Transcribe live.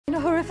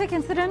horrific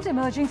incident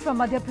emerging from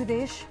Madhya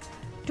Pradesh.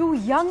 Two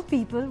young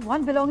people,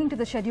 one belonging to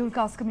the scheduled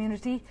caste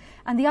community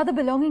and the other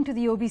belonging to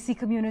the OBC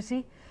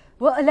community,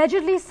 were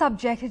allegedly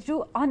subjected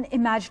to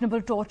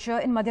unimaginable torture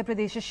in Madhya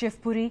Pradesh's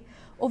Shivpuri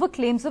over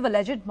claims of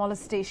alleged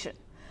molestation.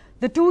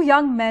 The two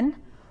young men,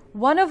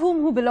 one of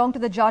whom belonged to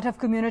the Jatav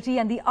community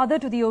and the other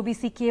to the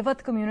OBC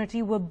Kewat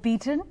community, were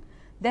beaten,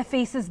 their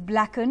faces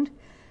blackened.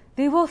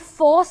 They were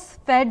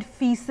force-fed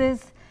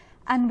feces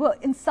and were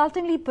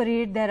insultingly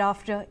paraded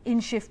thereafter in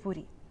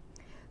Shivpuri.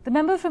 The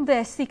member from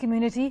the SC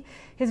community,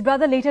 his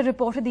brother later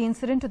reported the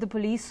incident to the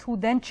police, who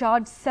then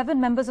charged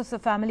 7 members of the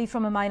family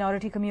from a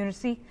minority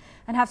community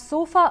and have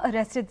so far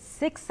arrested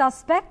 6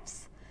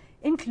 suspects,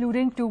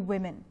 including 2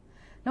 women.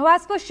 Now,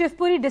 as per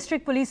Shivpuri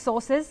district police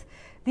sources,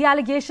 the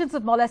allegations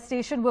of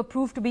molestation were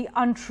proved to be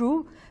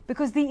untrue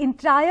because the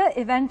entire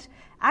event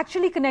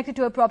actually connected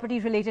to a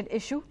property-related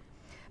issue,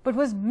 but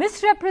was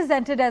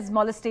misrepresented as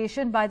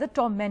molestation by the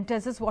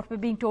tormentors, is what we're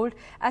being told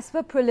as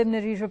per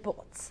preliminary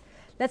reports.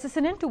 Let's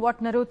listen in to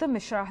what Narottam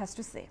Mishra has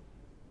to say.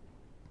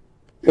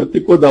 कृत्य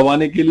को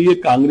दबाने के लिए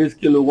कांग्रेस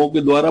के लोगों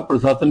के द्वारा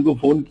प्रशासन को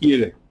फोन किए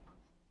गए।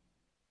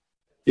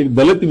 एक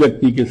दलित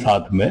व्यक्ति के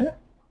साथ में,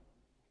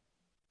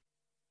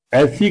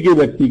 एससी के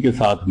व्यक्ति के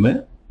साथ में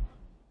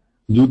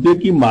जूते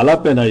की माला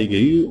पहनाई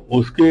गई,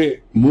 उसके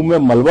मुंह में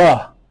मलबा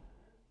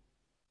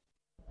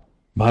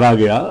भरा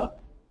गया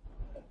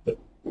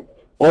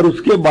और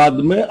उसके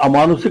बाद में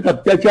अमानुषिक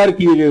अत्याचार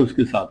किए गए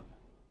उसके साथ।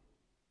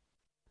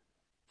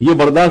 ये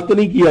बर्दाश्त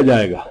नहीं किया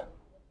जाएगा।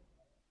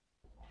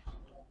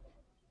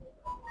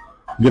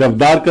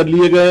 गिरफ्तार कर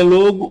लिए गए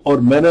लोग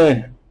और मैंने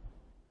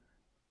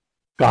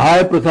कहा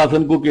है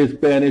प्रशासन को कि इस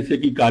पे एनएसए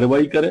की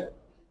कार्रवाई करें।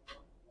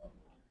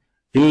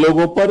 इन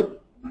लोगों पर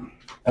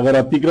अगर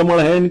अतिक्रमण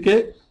है इनके,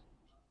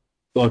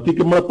 तो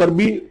अतिक्रमण पर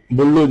भी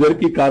बुलडोजर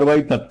की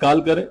कार्रवाई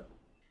तत्काल करें।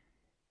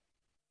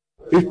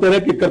 इस तरह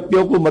के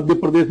कृत्यों को मध्य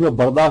प्रदेश में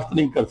बर्दाश्त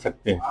नहीं कर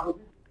सकते हैं।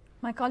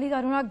 My colleague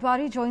Anurag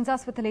Dwari joins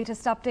us with the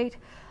latest update.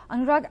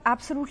 Anurag,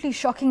 absolutely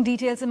shocking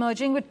details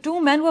emerging with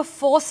 2 men were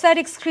force-fed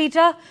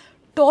excreta,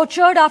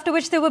 tortured, after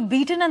which they were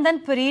beaten and then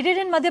paraded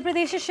in Madhya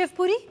Pradesh's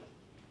Shivpuri?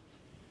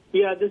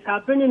 Yeah, this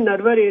happened in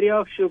Narwar area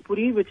of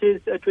Shivpuri, which is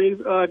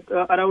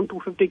around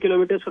 250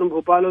 kilometers from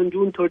Bhopal on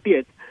June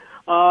 30th.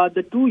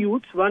 The 2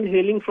 youths, one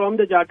hailing from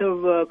the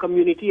Jatav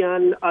community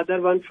and other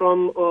one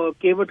from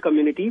Kewat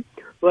community,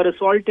 were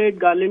assaulted,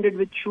 garlanded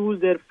with shoes.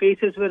 Their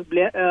faces were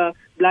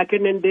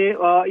blackened, and they,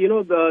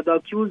 the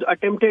accused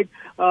attempted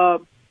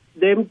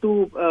them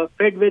to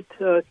fed with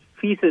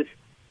feces.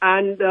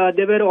 And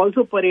they were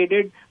also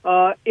paraded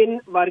in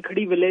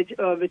Warkhadi village,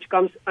 which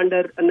comes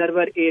under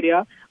Narwar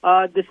area.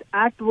 This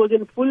act was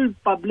in full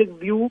public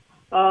view,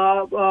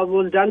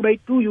 was done by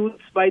 2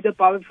 youths by the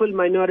powerful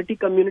minority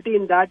community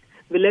in that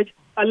village,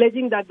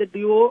 alleging that the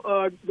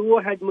duo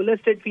had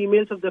molested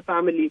females of the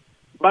family.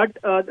 But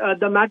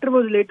the matter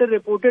was later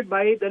reported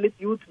by Dalit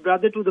youth's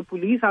brother to the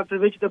police, after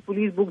which the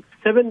police booked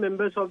 7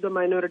 members of the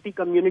minority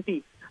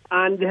community.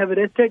 And they have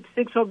arrested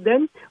 6 of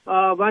them.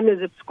 One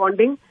is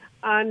absconding.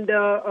 And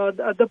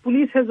the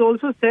police has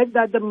also said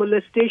that the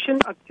molestation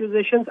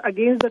accusations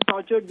against the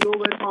tortured duo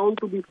were found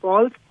to be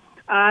false,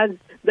 as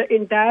the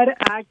entire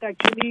act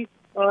actually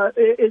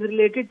is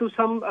related to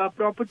some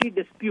property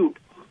dispute.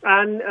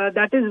 And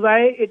that is why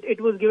it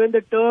was given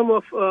the term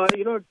of,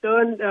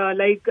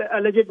 like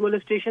alleged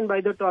molestation by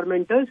the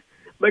tormentors.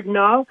 But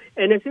now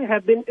NSA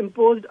have been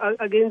imposed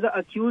against the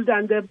accused,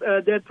 and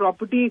their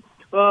property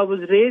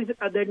was raised.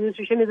 The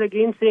administration is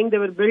again saying they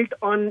were built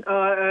on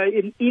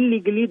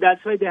illegally.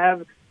 That's why they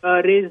have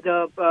raised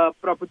the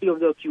property of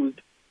the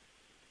accused.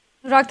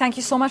 Anurag, thank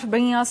you so much for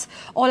bringing us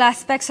all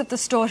aspects of the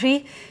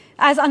story.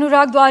 As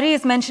Anurag Dwari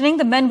is mentioning,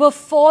 the men were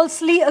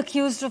falsely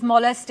accused of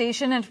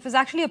molestation, and it was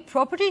actually a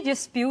property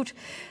dispute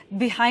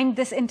behind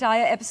this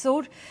entire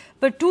episode.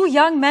 But 2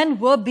 young men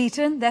were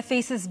beaten, their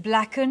faces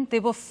blackened,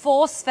 they were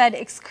force-fed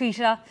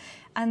excreta,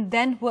 and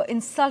then were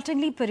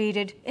insultingly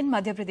paraded in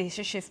Madhya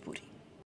Pradesh's Shivpuri.